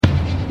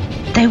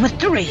They were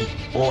three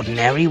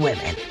ordinary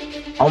women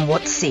on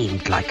what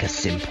seemed like a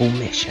simple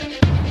mission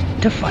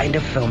to find a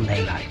film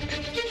they liked.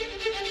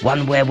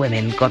 One where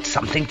women got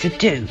something to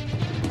do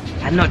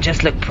and not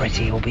just look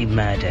pretty or be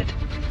murdered.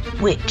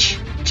 Which,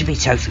 to be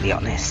totally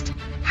honest,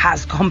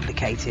 has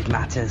complicated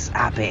matters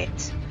a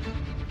bit.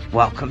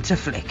 Welcome to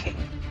Flicking.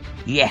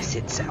 Yes,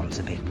 it sounds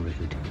a bit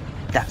rude.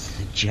 That's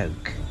the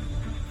joke.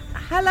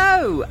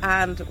 Hello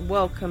and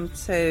welcome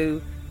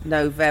to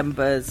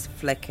November's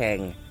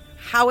Flicking.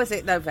 How is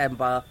it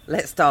November?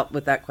 Let's start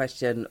with that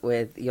question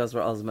with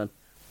Yusra Osman.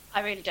 I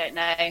really don't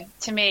know.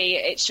 To me,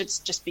 it should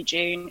just be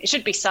June. It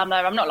should be summer.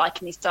 I'm not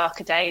liking these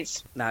darker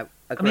days. No,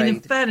 agreed. I mean, in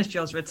fairness,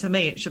 Yusra, to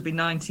me, it should be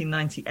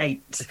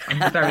 1998.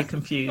 I'm very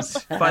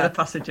confused by the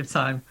passage of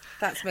time.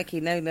 That's Mickey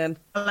Noonan.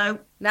 Hello.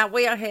 Now,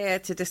 we are here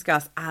to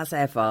discuss, as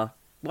ever,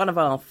 one of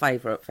our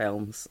favourite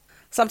films.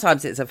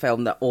 Sometimes it's a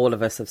film that all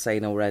of us have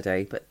seen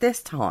already, but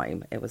this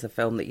time it was a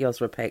film that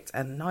Yusra picked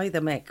and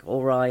neither Mick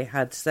or I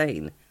had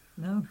seen.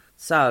 No.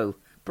 So,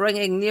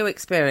 bringing new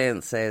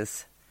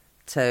experiences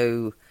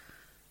to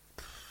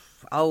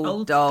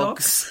old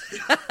dogs.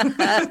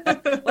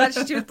 Well,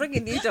 she was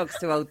bringing new dogs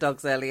to old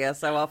dogs earlier,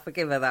 so I'll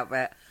forgive her that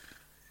bit.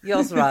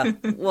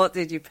 Yusra, what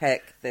did you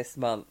pick this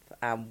month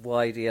and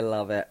why do you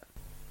love it?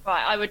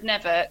 Right, I would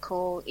never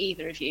call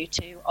either of you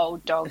two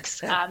old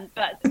dogs.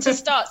 But to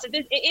start,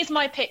 it is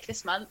my pick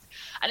this month.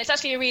 And it's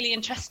actually a really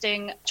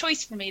interesting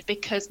choice for me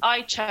because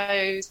I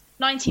chose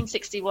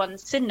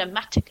 1961's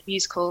cinematic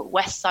musical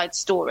West Side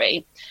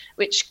Story,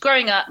 which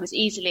growing up was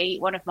easily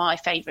one of my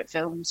favourite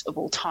films of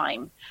all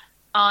time.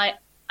 I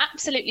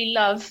absolutely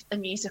love a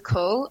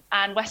musical,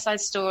 and West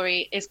Side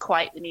Story is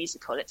quite the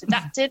musical. It's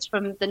adapted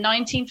from the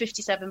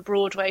 1957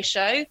 Broadway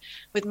show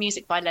with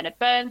music by Leonard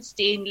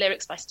Bernstein,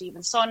 lyrics by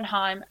Stephen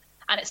Sondheim,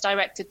 and it's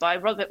directed by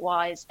Robert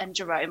Wise and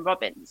Jerome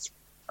Robbins.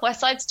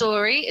 West Side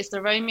Story is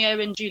the Romeo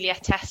and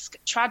Juliet-esque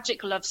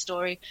tragic love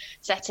story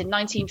set in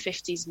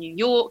 1950s New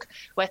York,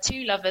 where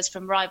two lovers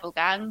from rival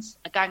gangs,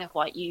 a gang of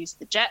white youths,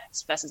 the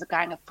Jets, versus a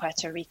gang of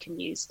Puerto Rican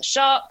youths, the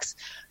Sharks,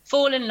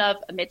 fall in love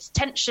amidst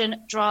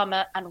tension,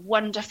 drama, and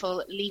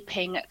wonderful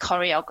leaping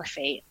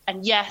choreography.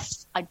 And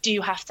yes, I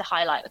do have to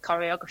highlight the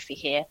choreography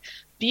here.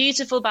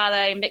 Beautiful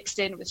ballet mixed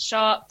in with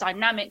sharp,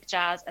 dynamic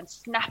jazz and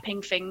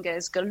snapping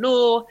fingers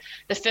galore.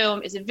 The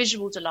film is a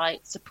visual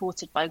delight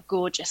supported by a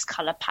gorgeous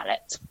colour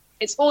palette.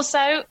 It's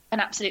also an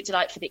absolute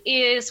delight for the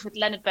ears, with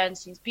Leonard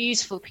Bernstein's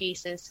beautiful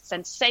pieces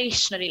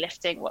sensationally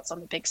lifting what's on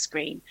the big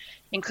screen,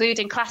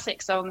 including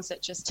classic songs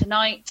such as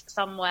Tonight,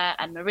 Somewhere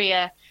and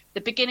Maria.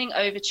 The beginning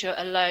overture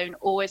alone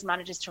always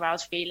manages to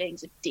rouse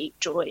feelings of deep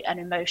joy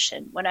and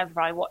emotion whenever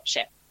I watch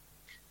it.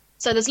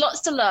 So there's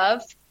lots to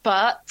love,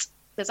 but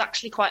there's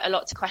actually quite a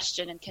lot to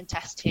question and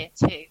contest here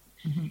too.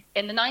 Mm-hmm.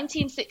 In the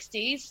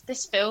 1960s,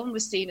 this film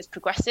was seen as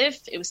progressive.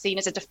 It was seen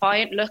as a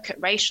defiant look at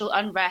racial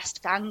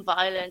unrest, gang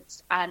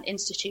violence, and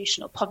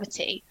institutional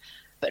poverty.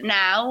 But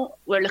now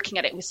we're looking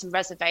at it with some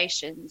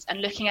reservations,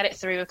 and looking at it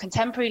through a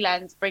contemporary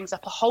lens brings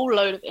up a whole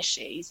load of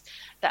issues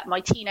that my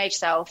teenage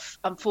self,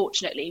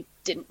 unfortunately,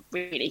 didn't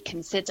really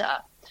consider.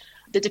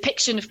 The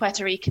depiction of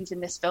Puerto Ricans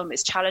in this film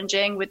is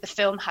challenging, with the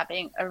film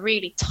having a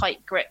really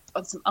tight grip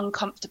on some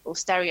uncomfortable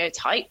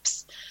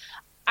stereotypes.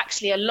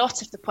 Actually, a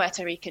lot of the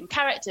Puerto Rican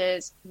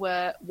characters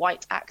were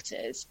white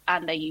actors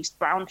and they used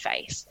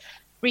brownface.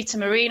 Rita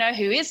Moreno,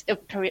 who is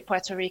of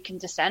Puerto Rican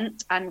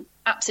descent and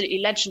absolutely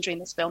legendary in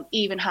this film,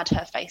 even had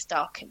her face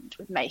darkened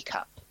with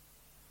makeup.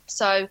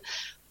 So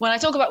when I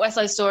talk about West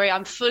Side Story,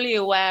 I'm fully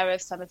aware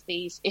of some of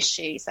these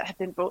issues that have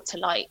been brought to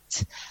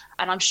light.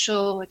 And I'm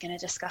sure we're going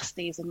to discuss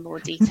these in more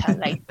detail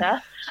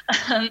later.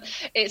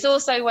 It's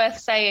also worth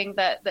saying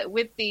that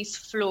with these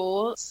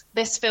flaws,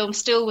 this film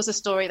still was a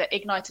story that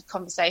ignited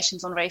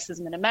conversations on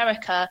racism in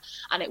America,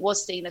 and it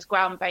was seen as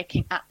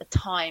groundbreaking at the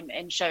time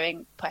in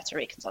showing Puerto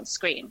Ricans on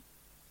screen,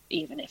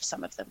 even if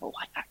some of them were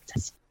white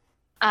actors.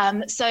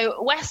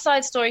 So West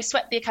Side Story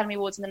swept the Academy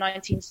Awards in the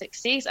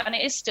 1960s, and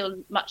it is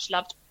still much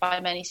loved by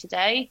many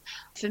today.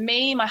 For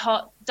me, my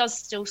heart does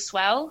still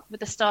swell with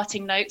the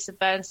starting notes of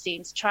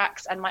Bernstein's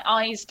tracks, and my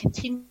eyes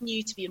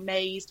continue to be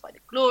amazed by the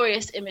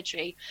glorious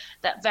imagery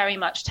that very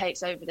much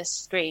takes over the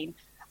screen.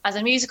 As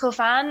a musical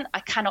fan,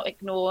 I cannot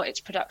ignore its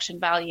production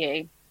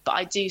value, but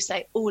I do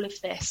say all of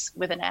this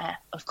with an air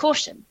of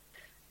caution.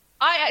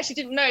 I actually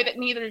didn't know that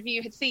neither of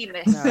you had seen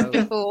this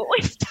before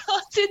we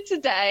started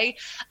today.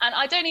 And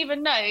I don't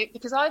even know,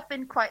 because I've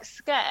been quite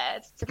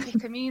scared to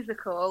pick a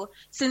musical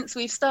since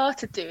we've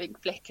started doing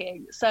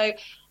Flicking. So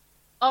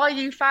are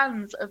you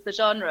fans of the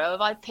genre?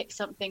 Have I picked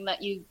something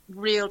that you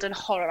reeled in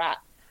horror at?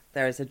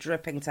 There is a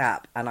dripping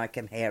tap and I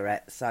can hear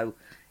it. So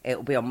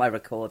it'll be on my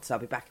record. So I'll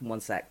be back in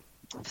 1 sec.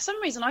 For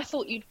some reason, I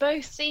thought you'd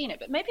both seen it,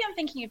 but maybe I'm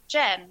thinking of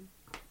Jen.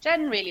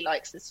 Jen really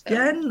likes this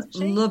film.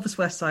 Jen loves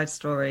West Side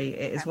Story.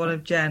 It is one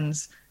of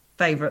Jen's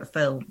favourite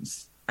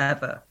films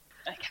ever.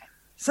 Okay.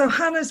 So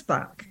Hannah's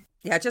back.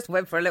 Yeah, I just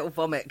went for a little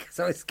vomit,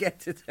 so I was scared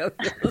to tell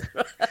you.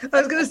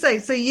 I was going to say,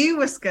 so you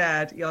were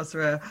scared,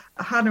 Yusra.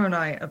 Hannah and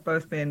I have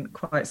both been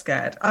quite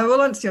scared. I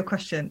will answer your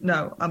question.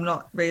 No, I'm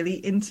not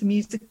really into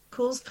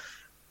musicals,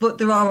 But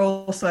there are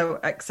also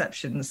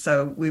exceptions.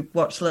 So we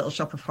watched Little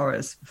Shop of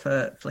Horrors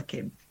for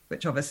flicking,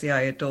 which obviously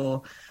I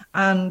adore.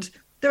 And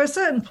there are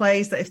certain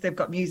plays that if they've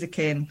got music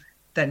in,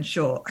 then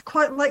sure. I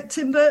quite like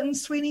Tim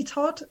Burton's Sweeney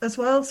Todd as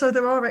well. So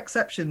there are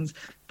exceptions.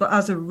 But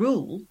as a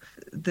rule,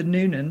 the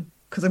Noonan,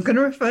 because I'm going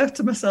to refer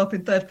to myself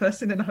in third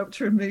person and I hope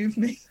to remove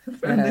me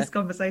from this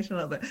conversation a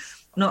little bit.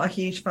 Not a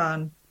huge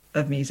fan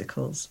of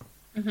musicals.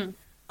 Mm-hmm.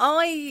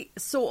 I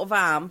sort of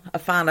am a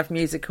fan of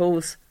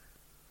musicals,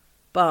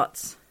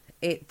 but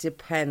it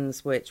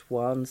depends which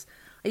ones.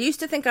 I used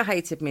to think I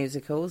hated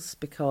musicals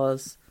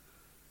because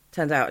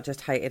turned out I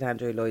just hated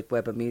Andrew Lloyd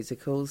Webber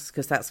musicals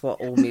because that's what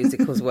all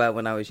musicals were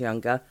when I was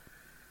younger.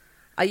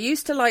 I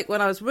used to like,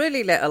 when I was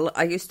really little,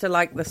 I used to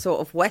like the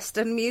sort of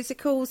Western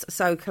musicals,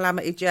 so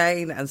Calamity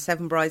Jane and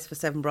Seven Brides for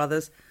Seven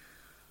Brothers,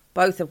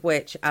 both of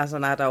which, as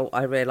an adult,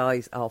 I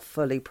realise are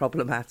fully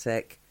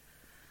problematic.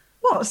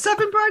 What,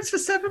 Seven Brides for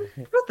Seven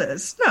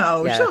Brothers?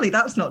 No, yeah. Surely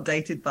that's not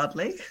dated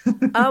badly.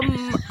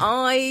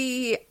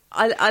 I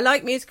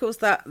like musicals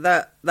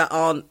that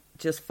aren't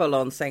just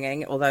full-on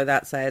singing, although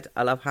that said,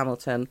 I love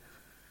Hamilton.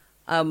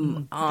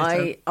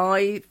 I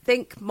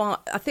think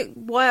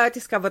why I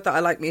discovered that I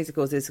like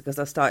musicals is because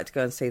I started to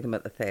go and see them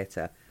at the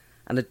theatre,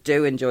 and I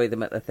do enjoy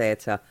them at the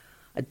theatre.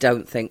 I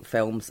don't think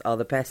films are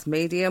the best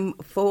medium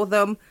for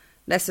them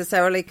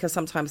necessarily, because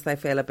sometimes they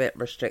feel a bit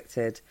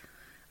restricted,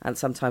 and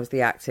sometimes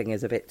the acting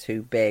is a bit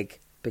too big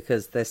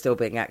because they're still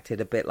being acted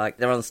a bit like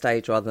they're on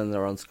stage rather than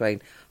they're on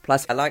screen.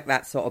 Plus, I like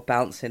that sort of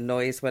bouncing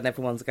noise when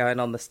everyone's going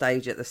on the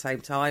stage at the same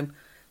time,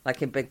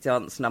 like in big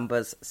dance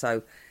numbers.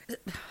 So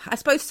I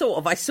suppose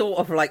I sort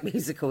of like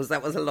musicals.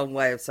 That was a long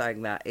way of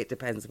saying that. It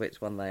depends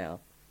which one they are.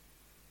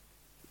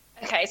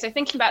 Okay, so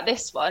thinking about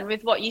this one,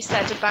 with what you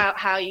said about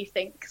how you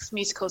think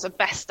musicals are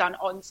best done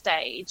on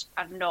stage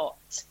and not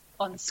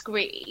on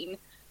screen,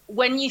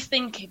 when you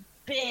think of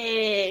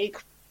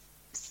big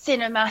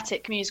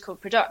cinematic musical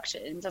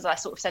productions, as I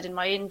sort of said in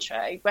my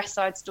intro, West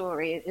Side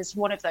Story is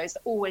one of those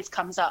that always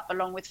comes up,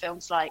 along with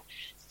films like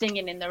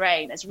Singing in the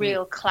Rain, as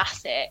real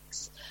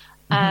classics.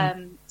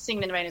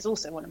 Singing in the Rain is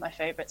also one of my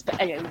favourites, but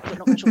anyway, we're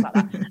not going to talk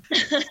about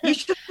that. You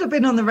should have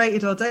been on the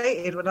Rated or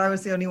Dated when I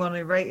was the only one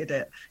who rated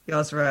it,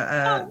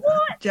 Yosra.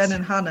 Jen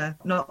and Hannah,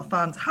 not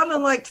fans. Hannah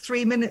liked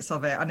 3 minutes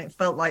of it, and it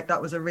felt like that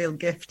was a real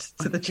gift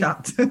to the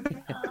chat. Oh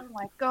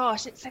my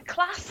gosh, it's a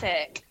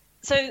classic.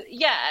 So,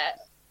 yeah,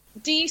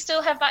 do you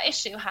still have that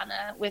issue,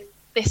 Hannah, with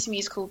this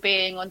musical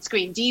being on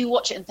screen? Do you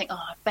watch it and think, oh,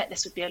 I bet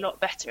this would be a lot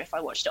better if I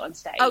watched it on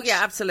stage? Oh, yeah,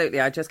 absolutely.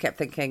 I just kept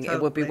thinking It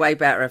would be way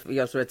better if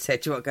Yosra had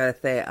said, do you want to go to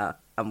theatre?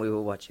 And we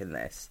were watching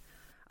this.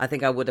 I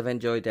think I would have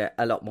enjoyed it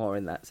a lot more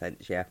in that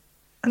sense, yeah.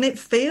 And it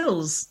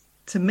feels,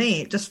 to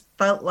me, it just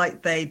felt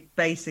like they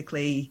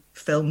basically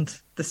filmed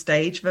the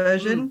stage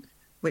version,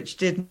 which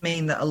did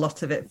mean that a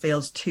lot of it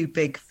feels too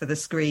big for the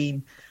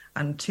screen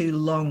and too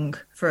long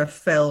for a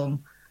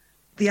film.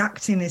 The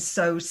acting is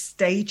so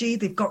stagey.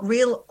 They've got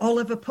real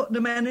Oliver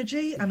Putnam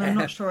energy, and I'm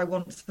not sure I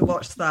want to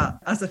watch that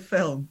as a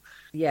film.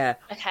 Yeah.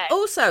 Okay.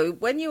 Also,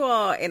 when you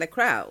are in a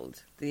crowd,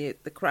 the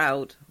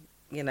crowd,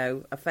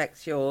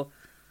 affects your...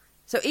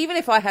 So even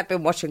if I had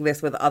been watching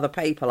this with other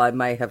people, I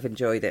may have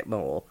enjoyed it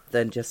more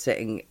than just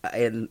sitting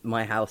in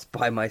my house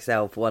by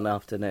myself one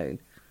afternoon.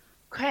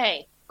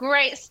 Okay,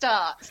 great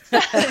start.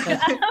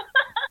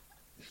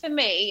 For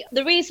me,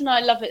 the reason I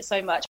love it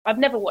so much, I've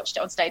never watched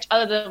it on stage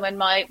other than when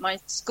my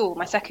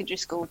secondary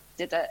school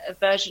did a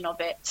version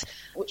of it,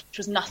 which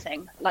was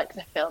nothing like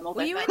the film.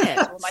 Were you in it?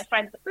 Or my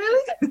friends.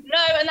 Really?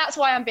 No, and that's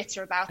why I'm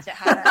bitter about it,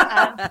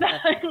 Hannah.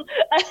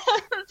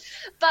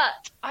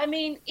 But, I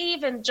mean,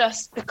 even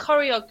just the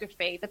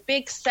choreography, the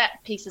big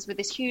set pieces with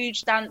these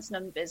huge dance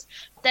numbers,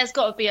 there's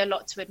got to be a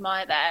lot to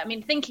admire there. I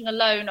mean, thinking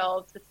alone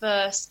of the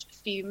first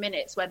few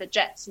minutes where the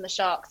Jets and the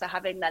Sharks are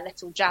having their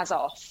little jazz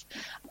off.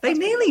 They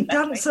nearly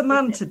dance a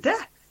man to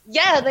death.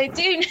 Yeah, they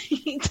do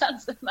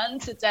dance a man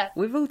to death.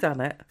 We've all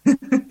done it.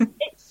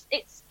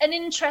 It's an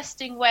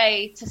interesting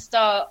way to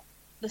start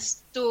the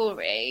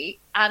story,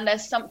 and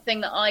there's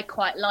something that I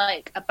quite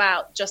like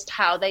about just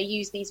how they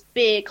use these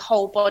big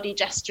whole body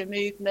gesture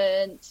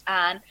movements,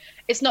 and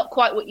it's not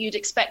quite what you'd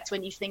expect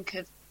when you think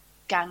of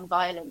gang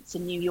violence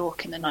in New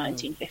York in the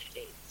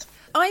 1950s.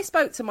 I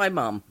spoke to my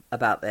mum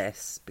about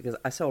this because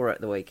I saw her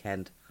at the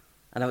weekend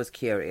and I was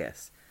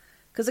curious.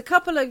 Because a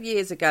couple of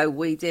years ago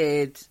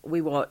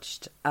we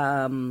watched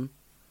Rebel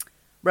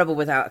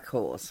Without a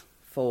Cause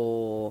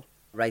for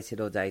Rated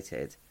or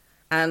Dated.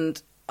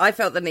 And I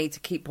felt the need to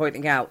keep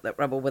pointing out that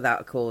Rebel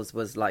Without a Cause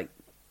was like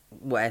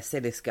where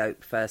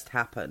Cinescope first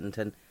happened.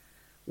 And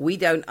we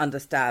don't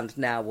understand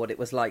now what it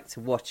was like to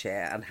watch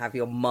it and have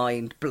your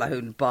mind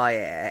blown by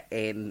it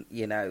in,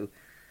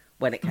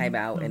 when it came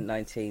out in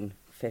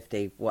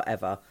 1950,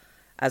 whatever,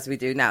 as we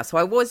do now. So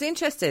I was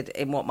interested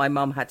in what my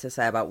mum had to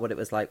say about what it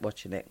was like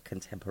watching it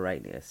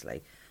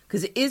contemporaneously,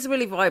 because it is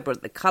really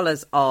vibrant. The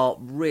colours are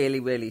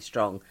really, really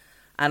strong.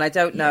 And I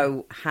don't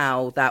know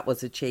how that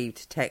was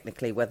achieved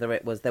technically, whether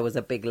there was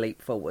a big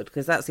leap forward,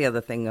 because that's the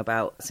other thing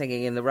about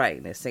Singing in the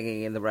Rain, is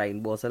Singing in the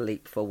Rain was a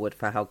leap forward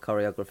for how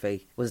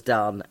choreography was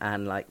done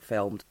and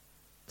filmed.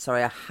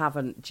 Sorry, I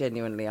haven't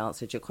genuinely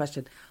answered your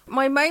question.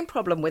 My main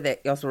problem with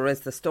it, Yosra,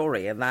 is the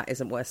story, and that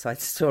isn't West Side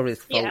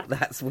Story's fault. Yeah.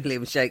 That's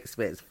William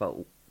Shakespeare's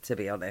fault, to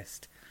be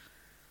honest.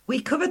 We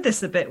covered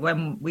this a bit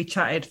when we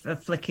chatted for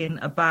Flicking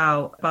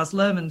about Baz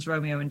Luhrmann's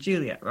Romeo and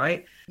Juliet,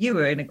 right? You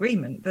were in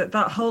agreement that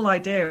whole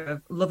idea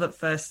of love at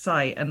first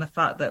sight and the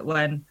fact that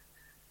when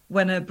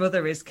her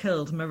brother is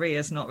killed,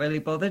 Maria's not really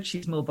bothered.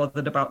 She's more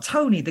bothered about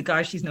Tony, the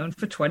guy she's known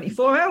for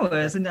 24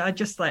 hours. And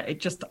it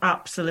just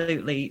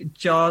absolutely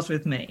jars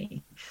with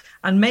me.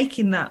 And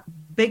making that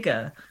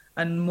bigger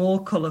and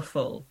more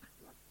colourful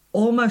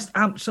almost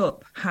amps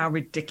up how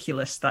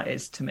ridiculous that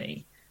is to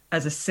me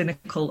as a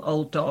cynical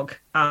old dog,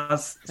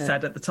 as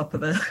said at the top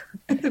of the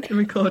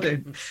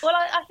recording. Well,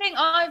 I think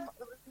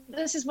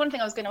this is one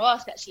thing I was going to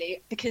ask,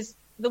 actually, because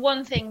the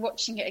one thing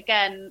watching it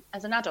again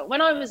as an adult,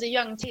 when I was a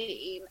young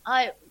teen,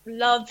 I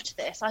loved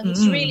this. I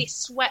was really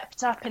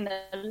swept up in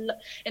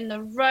the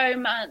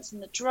romance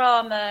and the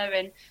drama,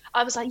 and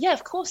I was like, yeah,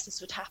 of course this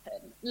would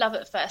happen. Love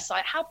at first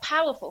sight. How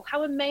powerful,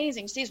 how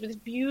amazing to see this with this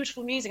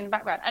beautiful music in the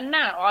background. And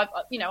now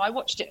I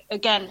watched it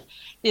again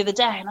the other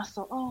day, and I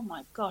thought, oh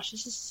my gosh,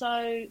 this is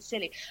so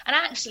silly. And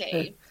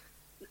actually,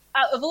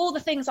 out of all the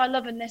things I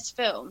love in this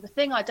film, the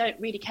thing I don't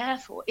really care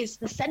for is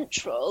the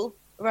central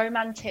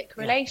romantic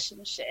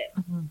relationship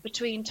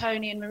between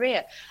Tony and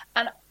Maria.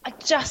 And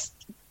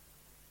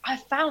I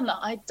found that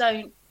I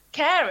don't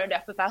care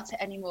enough about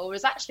it anymore,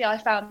 whereas actually I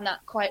found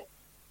that quite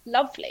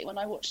lovely when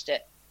I watched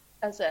it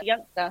as a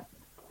youngster.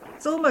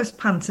 It's almost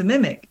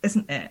pantomimic,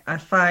 isn't it? I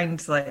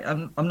find, like,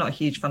 I'm not a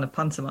huge fan of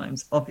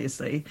pantomimes,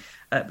 obviously,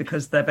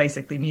 because they're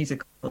basically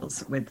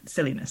musicals with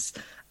silliness.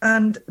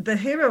 And the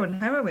hero and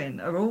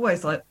heroine are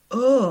always like,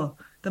 the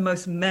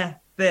most meh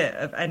bit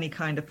of any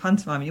kind of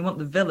pantomime. You want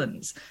the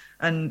villains,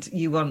 and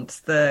you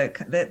want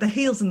the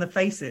heels and the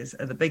faces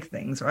are the big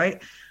things,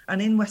 right?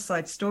 And in West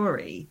Side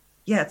Story,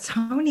 yeah,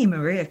 Tony and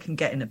Maria can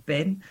get in a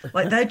bin.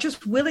 Like, they're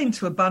just willing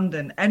to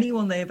abandon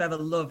anyone they've ever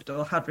loved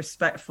or had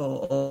respect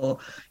for or,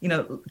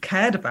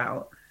 cared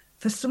about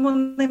for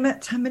someone they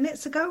met 10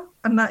 minutes ago.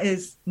 And that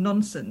is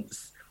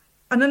nonsense.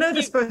 And I know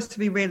they're supposed to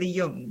be really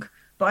young,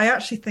 but I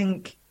actually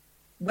think,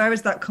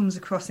 whereas that comes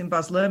across in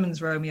Baz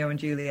Luhrmann's Romeo and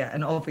Juliet,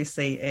 and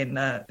obviously in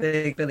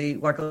Big Billy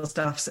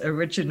Wagglestaff's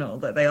original,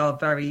 that they are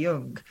very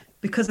young,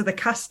 because of the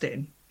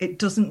casting, it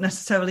doesn't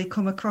necessarily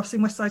come across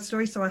in West Side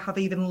Story, so I have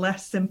even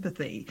less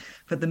sympathy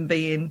for them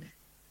being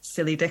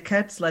silly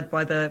dickheads led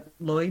by the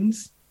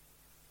loins.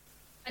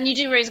 And you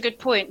do raise a good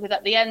point with,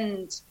 at the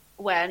end,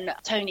 when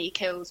Tony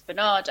kills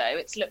Bernardo,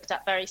 it's looked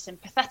at very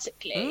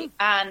sympathetically.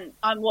 And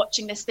I'm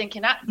watching this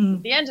thinking, at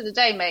the end of the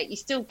day, mate, you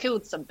still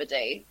killed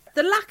somebody.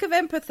 The lack of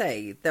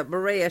empathy that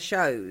Maria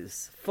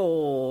shows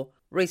for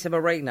Rita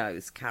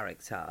Moreno's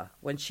character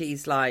when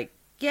she's like,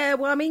 yeah,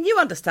 well, I mean, you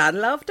understand,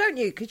 love, don't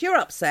you? Because you're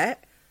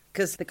upset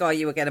because the guy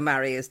you were going to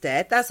marry is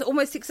dead. That's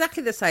almost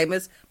exactly the same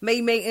as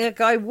me meeting a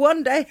guy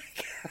one day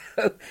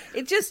ago.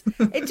 It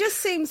just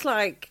seems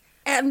like,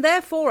 and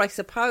therefore, I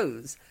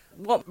suppose,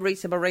 what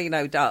Rita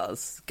Moreno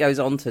goes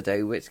on to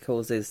do, which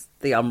causes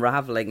the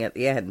unravelling at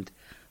the end,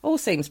 all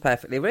seems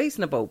perfectly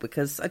reasonable,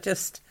 because I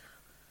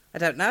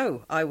don't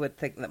know. I would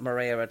think that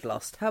Maria had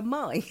lost her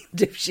mind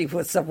if she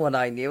was someone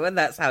I knew, and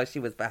that's how she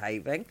was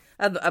behaving,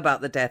 and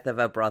about the death of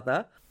her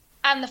brother.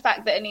 And the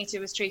fact that Anita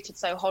was treated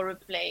so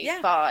horribly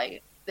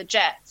by the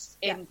Jets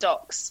in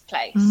Doc's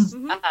place.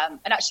 Mm-hmm.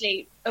 And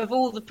actually, of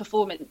all the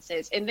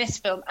performances in this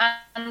film,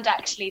 and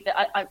actually,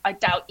 I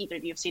doubt either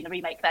of you have seen the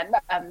remake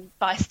then,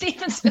 by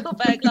Steven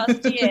Spielberg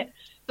last year,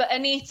 but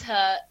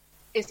Anita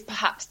is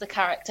perhaps the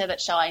character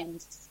that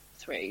shines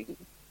through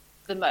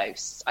the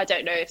most. I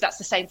don't know if that's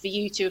the same for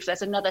you two, if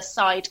there's another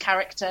side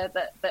character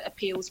that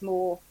appeals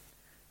more.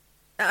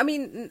 I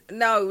mean,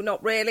 no,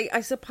 not really.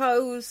 I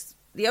suppose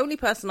the only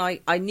person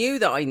I knew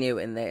that I knew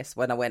in this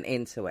when I went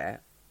into it,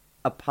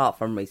 apart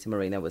from Rita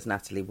Moreno, was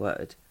Natalie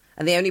Wood.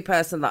 And the only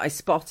person that I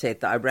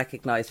spotted that I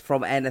recognised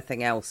from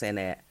anything else in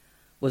it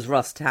was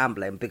Russ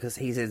Tamblyn, because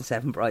he's in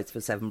Seven Brides for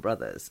Seven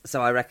Brothers.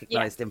 So I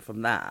recognised him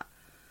from that.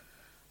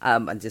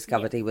 And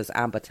discovered he was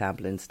Amber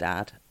Tamblyn's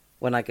dad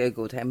when I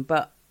Googled him.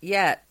 But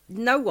yeah,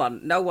 no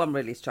one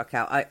really struck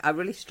out. I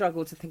really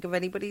struggled to think of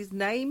anybody's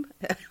name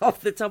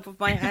off the top of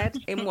my head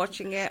in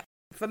watching it.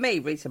 For me,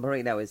 Rita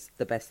Moreno is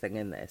the best thing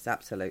in this,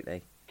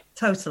 absolutely.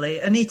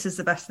 Totally. Anita's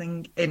the best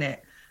thing in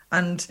it.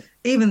 And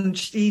even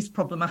she's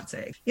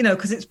problematic,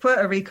 because it's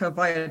Puerto Rico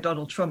via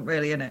Donald Trump,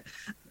 really, isn't it?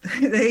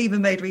 They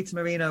even made Rita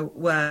Moreno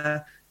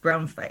wear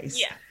brown face.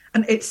 Yeah.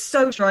 And it's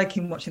so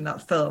striking watching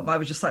that film. I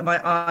was just like,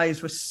 my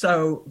eyes were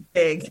so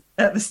big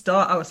at the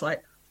start. I was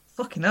like,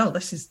 fucking hell,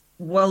 this is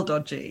well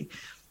dodgy.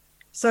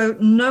 So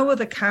no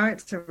other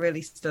character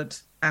really stood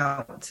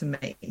out to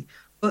me.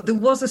 But there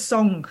was a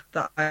song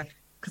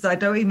because I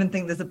don't even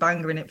think there's a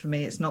banger in it for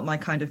me. It's not my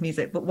kind of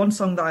music. But one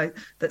song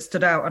that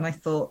stood out and I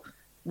thought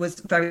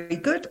was very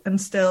good and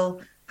still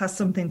has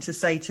something to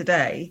say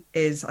today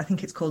is, I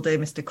think it's called Dear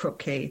Mr.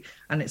 Krupke,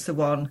 and it's the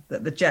one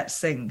that the Jets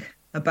sing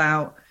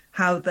about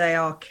how they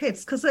are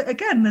kids. Because,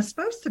 again, they're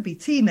supposed to be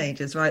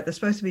teenagers, right? They're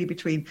supposed to be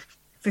between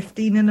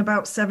 15 and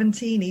about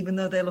 17, even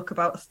though they look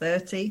about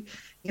 30.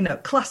 You know,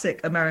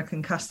 classic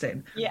American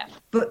casting. Yeah.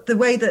 But the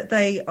way that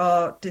they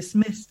are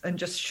dismissed and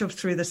just shoved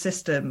through the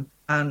system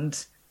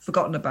and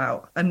forgotten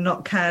about and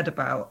not cared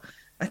about,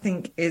 I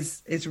think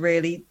is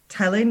really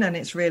telling, and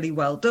it's really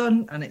well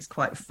done, and it's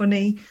quite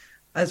funny,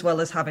 as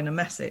well as having a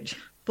message.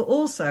 But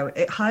also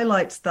it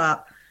highlights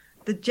that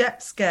the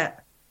Jets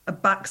get a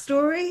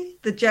backstory.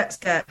 The Jets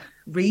get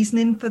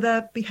reasoning for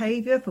their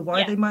behaviour, for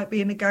why they might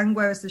be in a gang,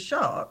 whereas the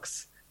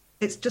Sharks,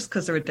 it's just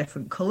because they're a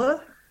different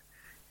colour.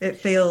 It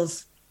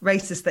feels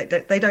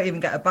racist. They don't even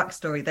get a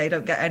backstory. They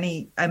don't get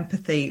any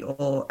empathy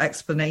or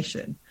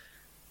explanation.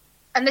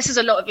 And this is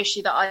a lot of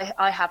issue that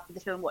I have with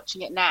the film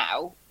watching it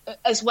now,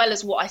 as well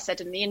as what I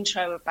said in the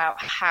intro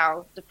about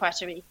how the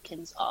Puerto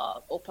Ricans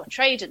are or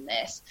portrayed in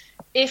this.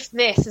 If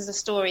this is a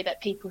story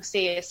that people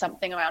see as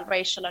something around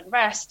racial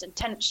unrest and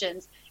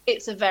tensions,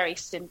 it's a very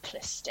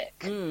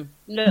simplistic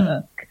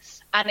look.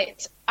 And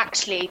it's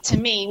actually, to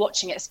me,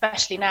 watching it,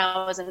 especially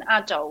now as an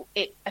adult,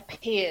 it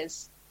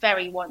appears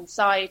very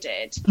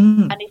one-sided.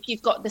 And if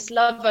you've got this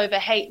love over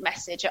hate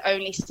message, it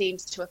only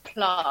seems to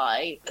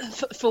apply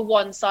for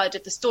one side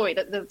of the story,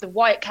 that the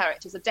white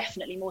characters are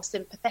definitely more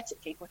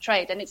sympathetically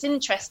portrayed. And it's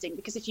interesting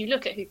because if you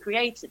look at who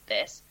created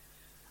this,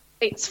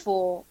 it's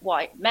for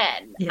white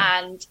men.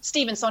 And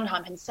Stephen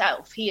Sondheim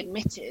himself, he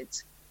admitted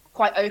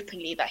quite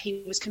openly that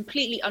he was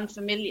completely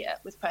unfamiliar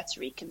with Puerto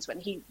Ricans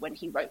when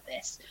he wrote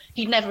this.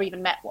 He'd never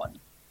even met one.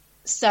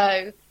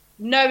 So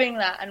knowing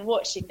that and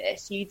watching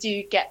this, you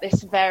do get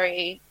this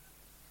very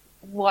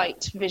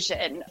white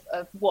vision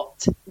of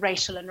what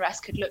racial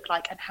unrest could look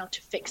like and how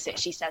to fix it,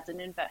 she says in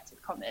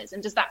inverted commas.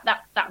 And does that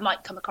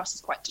might come across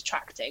as quite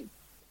detracting?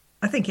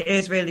 I think it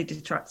is really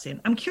detracting.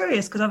 I'm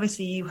curious, because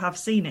obviously you have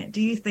seen it.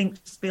 Do you think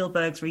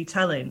Spielberg's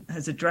retelling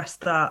has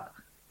addressed that,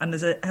 and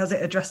has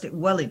it addressed it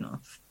well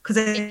enough? Because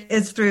it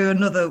is through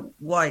another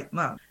white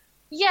man.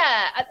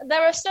 Yeah,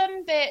 there are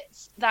some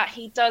bits that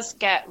he does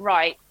get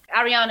right.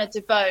 Ariana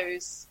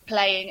DeBose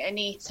playing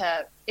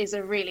Anita is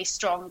a really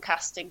strong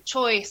casting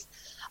choice,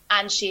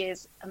 and she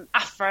is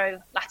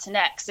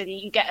Afro-Latinx, so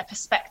you get a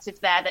perspective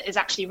there that is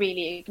actually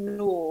really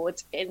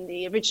ignored in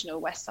the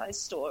original West Side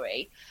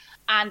Story.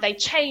 And they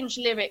change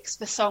lyrics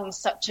for songs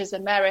such as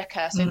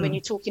America, so when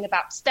you're talking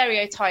about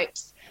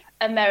stereotypes,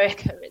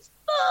 America is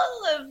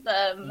full of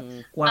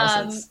them.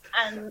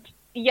 And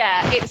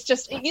yeah, it's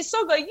just a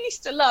song I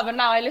used to love, and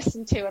now I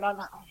listen to, and I'm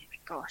like, oh my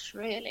gosh,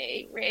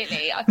 really?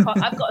 I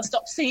can't. I've got to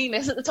stop singing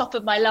this at the top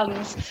of my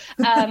lungs.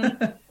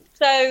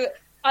 So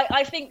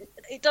I think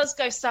it does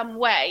go some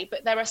way,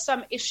 but there are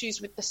some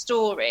issues with the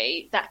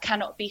story that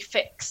cannot be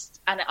fixed,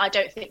 and I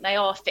don't think they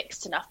are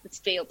fixed enough with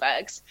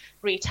Spielberg's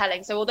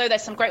retelling. So although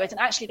there's some great ways, and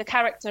actually the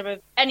character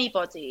of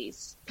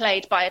Anybody's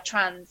played by a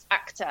trans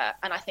actor,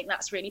 and I think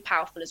that's really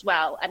powerful as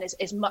well, and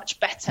is much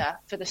better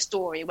for the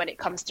story when it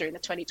comes through in the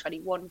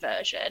 2021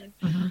 version.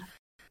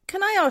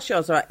 Can I ask you,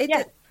 Ozra?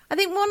 I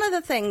think one of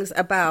the things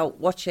about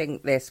watching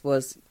this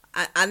was,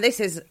 and this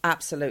is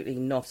absolutely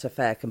not a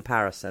fair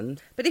comparison,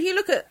 but if you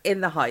look at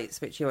In the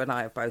Heights, which you and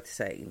I have both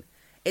seen,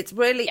 it's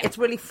really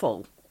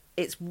full.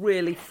 It's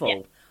really full.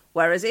 Yeah.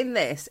 Whereas in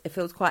this, it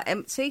feels quite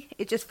empty.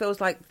 It just feels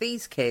like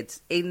these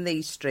kids in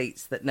these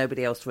streets that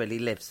nobody else really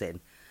lives in.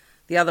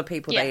 The other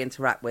people they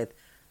interact with,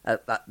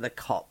 the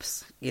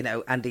cops,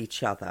 and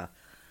each other.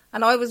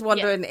 And I was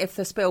wondering if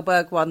the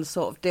Spielberg one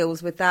sort of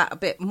deals with that a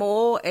bit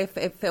more, if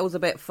it feels a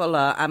bit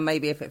fuller, and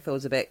maybe if it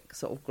feels a bit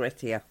sort of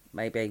grittier,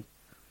 maybe.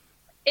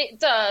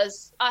 It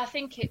does. I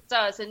think it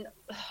does. And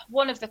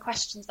one of the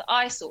questions that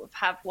I sort of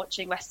have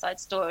watching West Side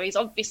Story is,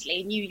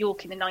 obviously New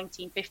York in the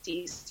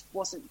 1950s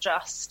wasn't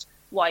just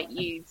white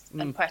youths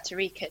and Puerto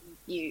Rican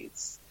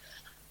youths.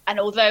 And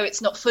although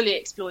it's not fully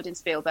explored in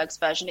Spielberg's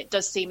version, it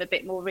does seem a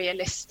bit more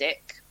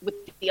realistic with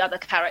the other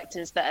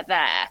characters that are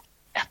there.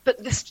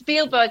 But the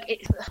Spielberg,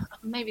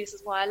 maybe this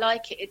is why I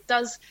like it, it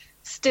does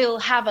still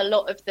have a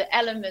lot of the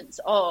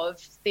elements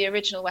of the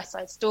original West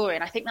Side Story,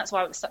 and I think that's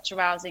why it was such a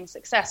rousing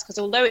success, because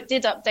although it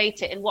did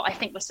update it in what I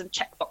think were some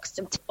checkboxes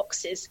and tick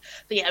boxes,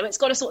 but it's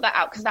got to sort that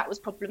out because that was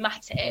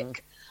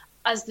problematic.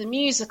 As the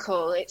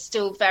musical, it's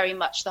still very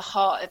much the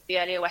heart of the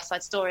earlier West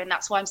Side Story, and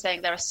that's why I'm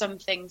saying there are some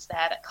things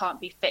there that can't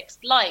be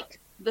fixed, like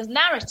the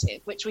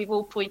narrative, which we've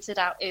all pointed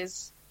out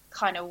is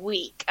kind of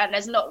weak, and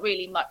there's not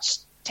really much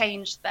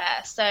changed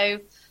there. So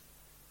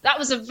that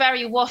was a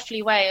very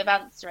waffly way of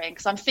answering,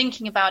 because I'm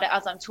thinking about it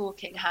as I'm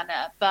talking,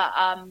 Hannah. But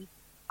I'm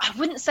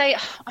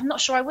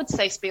not sure I would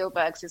say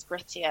Spielberg's is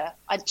grittier.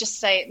 I'd just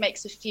say it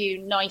makes a few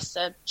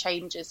nicer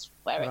changes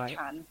where it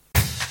can.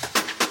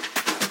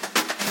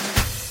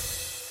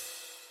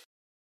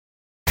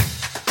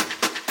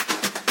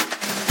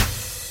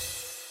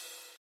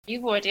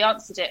 You've already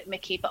answered it,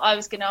 Mickey, but I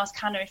was going to ask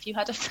Hannah if you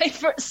had a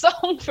favourite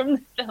song from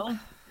the film.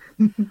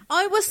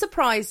 I was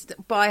surprised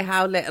by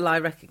how little I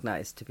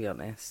recognised, to be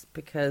honest,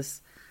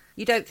 because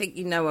you don't think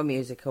you know a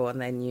musical and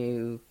then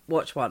you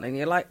watch one and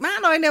you're like,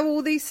 man, I know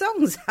all these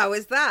songs. How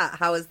is that?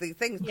 How has these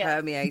things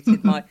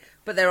permeated my...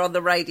 But they're on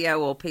the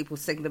radio, or people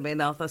sing them in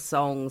other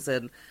songs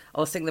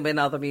or sing them in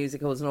other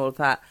musicals and all of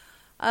that.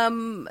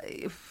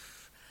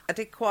 I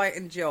did quite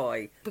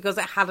enjoy, because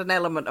it had an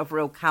element of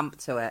real camp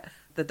to it,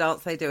 the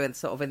dance they do in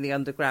sort of in the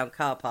underground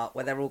car park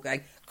where they're all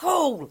going,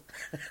 cool!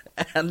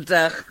 and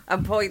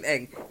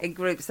pointing in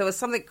groups. There was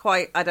something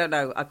quite, I don't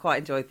know, I quite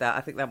enjoyed that.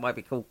 I think that might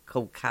be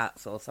called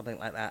Cats or something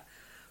like that.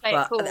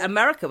 But cool.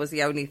 America was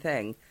the only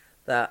thing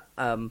that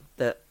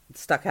that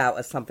stuck out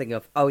as something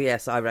of, oh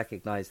yes, I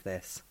recognise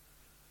this.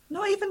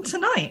 Not even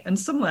Tonight and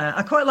Somewhere.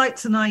 I quite like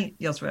Tonight,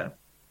 Yosra.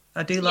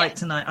 I do like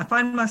Tonight. I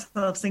find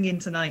myself singing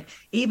Tonight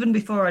even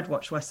before I'd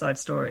watched West Side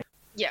Story.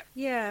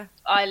 Yeah.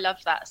 I love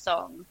that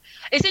song.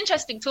 It's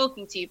interesting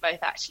talking to you both,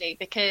 actually,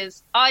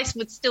 because I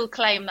would still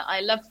claim that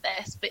I love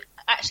this, but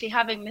actually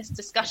having this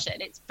discussion,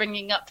 it's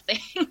bringing up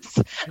things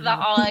that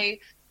I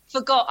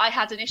forgot I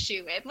had an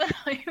issue with when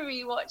I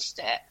rewatched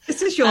it.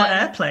 This is your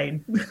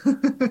airplane.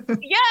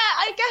 Yeah,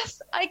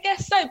 I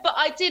guess so. But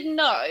I did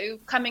know,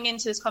 coming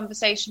into this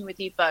conversation with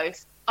you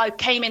both, I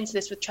came into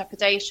this with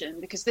trepidation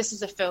because this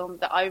is a film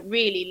that I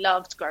really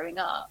loved growing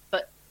up,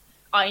 but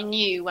I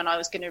knew when I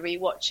was going to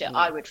rewatch it,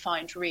 I would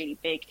find really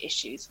big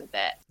issues with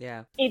it.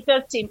 Yeah. It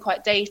does seem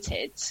quite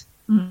dated.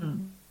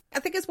 Mm. I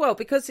think as well,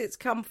 because it's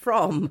come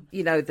from,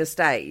 the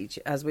stage,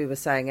 as we were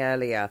saying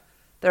earlier,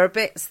 there are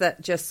bits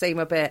that just seem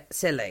a bit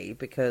silly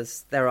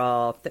because there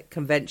are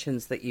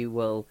conventions that you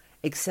will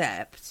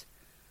accept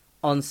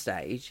on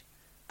stage,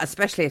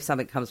 especially if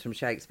something comes from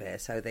Shakespeare.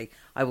 So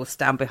I will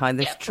stand behind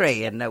this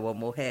tree and no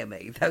one will hear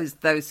me.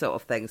 Those sort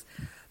of things.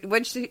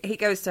 When he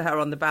goes to her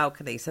on the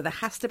balcony, so there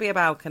has to be a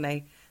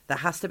balcony. There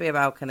has to be a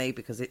balcony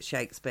because it's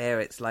Shakespeare.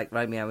 It's like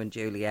Romeo and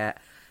Juliet.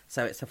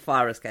 So it's a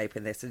fire escape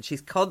in this. And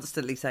she's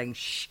constantly saying,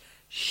 shh,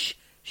 shh,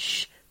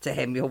 shh, to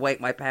him, you'll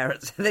wake my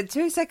parents. And then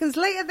 2 seconds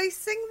later, they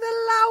sing the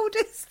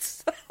loudest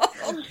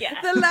song. Yeah.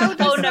 The loudest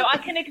no, song. I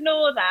can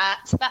ignore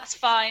that. That's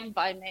fine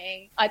by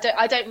me. I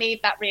don't need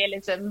that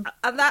realism.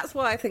 And that's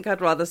why I think I'd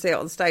rather see it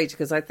on stage,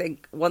 because I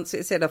think once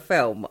it's in a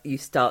film, you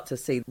start to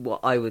see what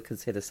I would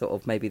consider sort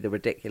of maybe the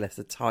ridiculous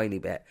a tiny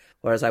bit,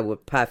 whereas I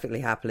would perfectly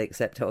happily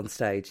accept it on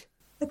stage.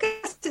 I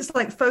guess it's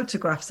like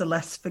photographs are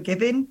less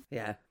forgiving.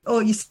 Yeah.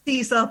 Or you see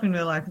yourself in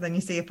real life and then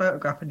you see a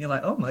photograph and you're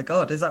like, oh my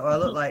God, is that what I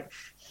look like?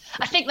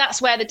 I think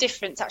that's where the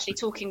difference, actually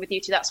talking with you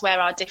two, that's where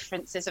our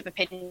differences of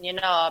opinion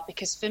are.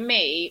 Because for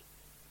me,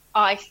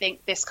 I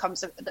think this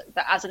comes,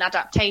 that as an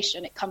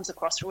adaptation, it comes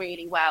across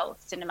really well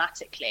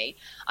cinematically.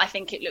 I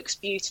think it looks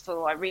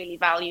beautiful. I really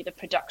value the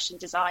production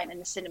design and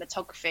the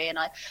cinematography.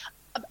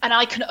 And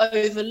I can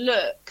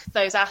overlook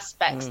those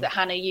aspects that,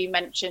 Hannah, you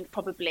mentioned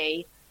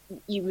probably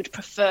you would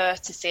prefer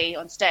to see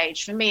on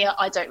stage. For me,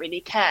 I don't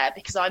really care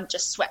because I'm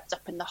just swept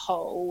up in the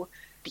whole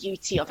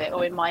beauty of it,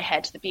 or in my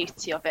head, the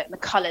beauty of it, and the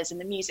colours and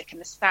the music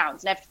and the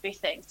sounds and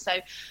everything. So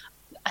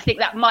I think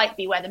that might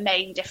be where the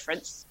main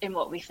difference in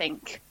what we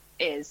think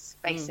is,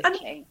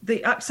 basically. And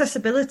the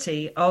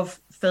accessibility of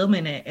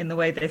filming it in the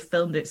way they've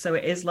filmed it, so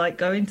it is like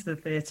going to the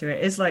theatre,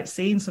 it is like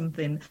seeing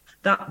something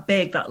that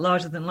big, that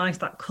larger than life,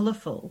 that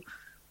colourful,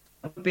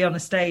 would be on a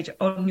stage,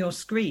 on your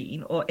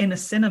screen or in a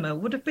cinema,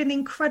 would have been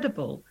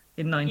incredible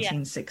in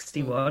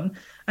 1961.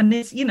 And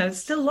there's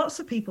still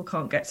lots of people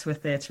can't get to a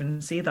theatre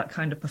and see that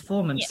kind of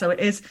performance. So it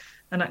is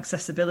an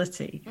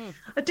accessibility.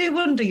 I do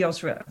wonder,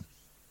 Yosra,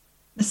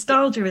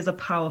 nostalgia is a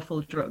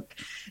powerful drug.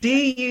 Do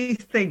you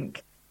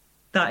think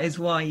that is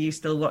why you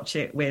still watch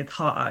it with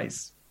heart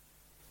eyes?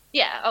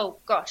 Yeah, oh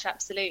gosh,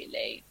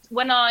 absolutely.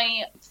 When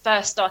I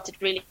first started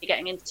really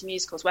getting into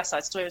musicals, West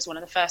Side Story was one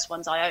of the first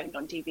ones I owned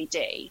on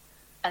DVD.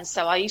 And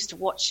so I used to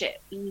watch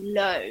it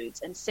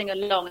loads and sing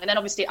along. And then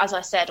obviously, as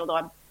I said, although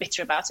I'm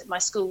bitter about it, my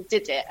school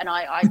did it. And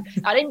I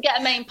didn't get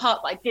a main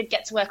part, but I did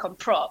get to work on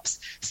props.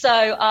 So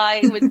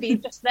I would be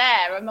just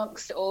there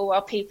amongst it all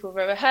while people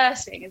were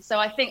rehearsing. And so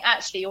I think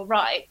actually you're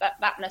right,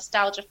 that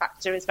nostalgia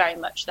factor is very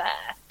much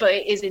there. But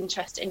it is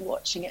interesting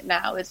watching it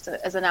now as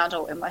an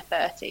adult in my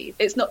 30s.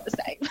 It's not the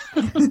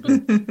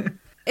same.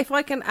 If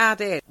I can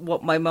add in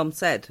what my mum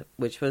said,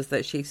 which was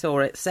that she saw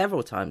it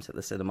several times at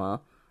the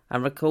cinema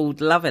and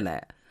recalled loving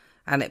it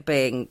and it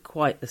being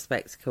quite the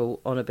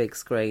spectacle on a big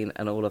screen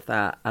and all of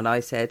that. And I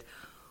said,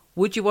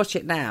 would you watch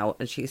it now?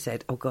 And she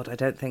said, oh God, I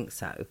don't think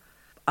so.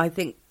 I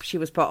think she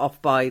was put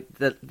off by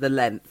the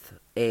length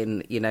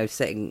in,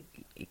 sitting,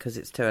 because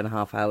it's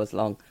 2.5 hours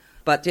long,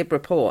 but did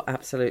report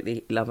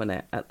absolutely loving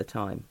it at the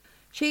time.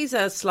 She's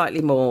a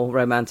slightly more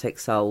romantic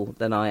soul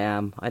than I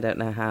am. I don't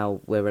know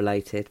how we're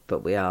related,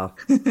 but we are.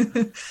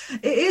 It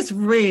is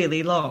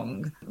really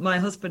long. My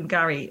husband,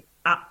 Gary,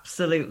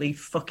 absolutely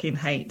fucking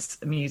hates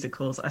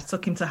musicals. I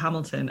took him to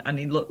Hamilton and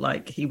he looked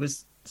like he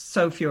was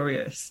so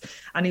furious,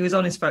 and he was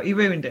on his phone. He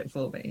ruined it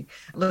for me.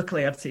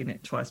 Luckily I'd seen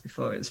it twice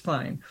before, it was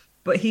fine,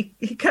 but he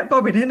kept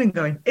bobbing in and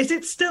going, is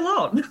it still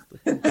on?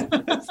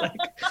 It's like,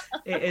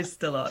 it is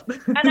still on.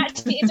 And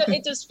actually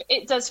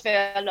it does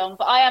feel long,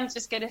 but I am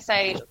just going to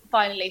say,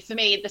 finally, for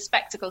me the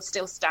spectacle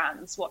still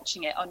stands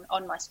watching it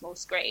on my small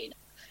screen.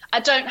 I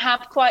don't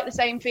have quite the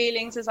same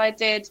feelings as I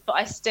did, but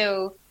I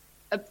still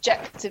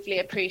objectively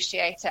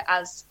appreciate it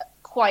as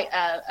quite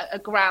a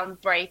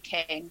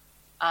groundbreaking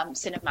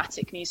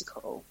cinematic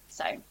musical.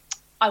 So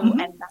I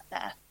will end that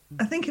there.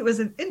 I think it was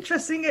an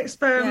interesting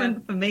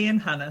experiment for me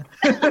and Hannah.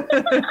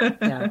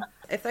 Yeah.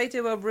 If they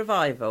do a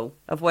revival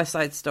of West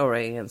Side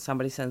Story and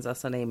somebody sends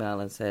us an email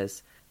and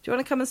says, do you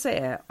want to come and see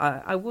it?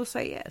 I will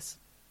say yes.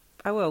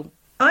 I will.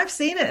 I've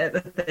seen it at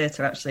the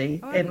theatre,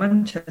 actually, in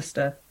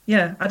Manchester.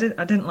 Yeah, I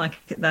didn't like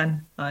it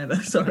then either,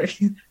 sorry.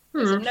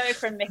 It's a no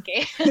from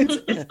Mickey.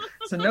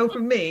 it's a no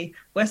from me.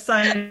 West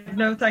Side,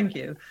 no thank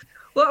you.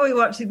 What are we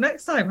watching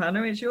next time,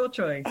 Hannah? It's your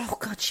choice. Oh,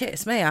 God, shit,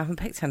 it's me. I haven't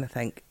picked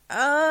anything.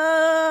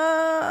 The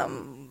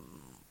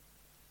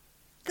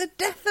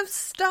Death of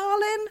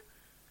Stalin?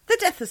 The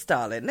Death of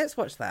Stalin. Let's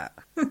watch that.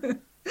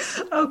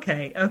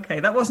 Okay.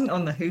 That wasn't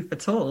on the hoof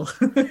at all.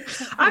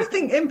 I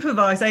think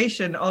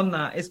improvisation on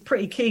that is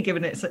pretty key,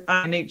 given it's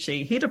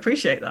Iannucci. He'd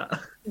appreciate that.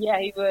 Yeah,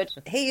 he would.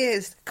 He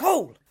is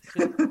cool.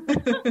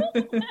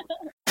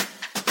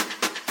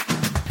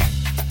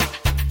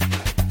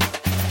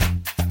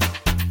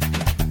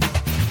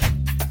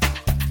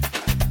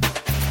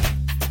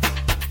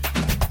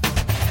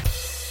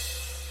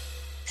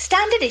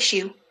 Standard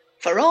issue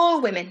for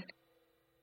all women.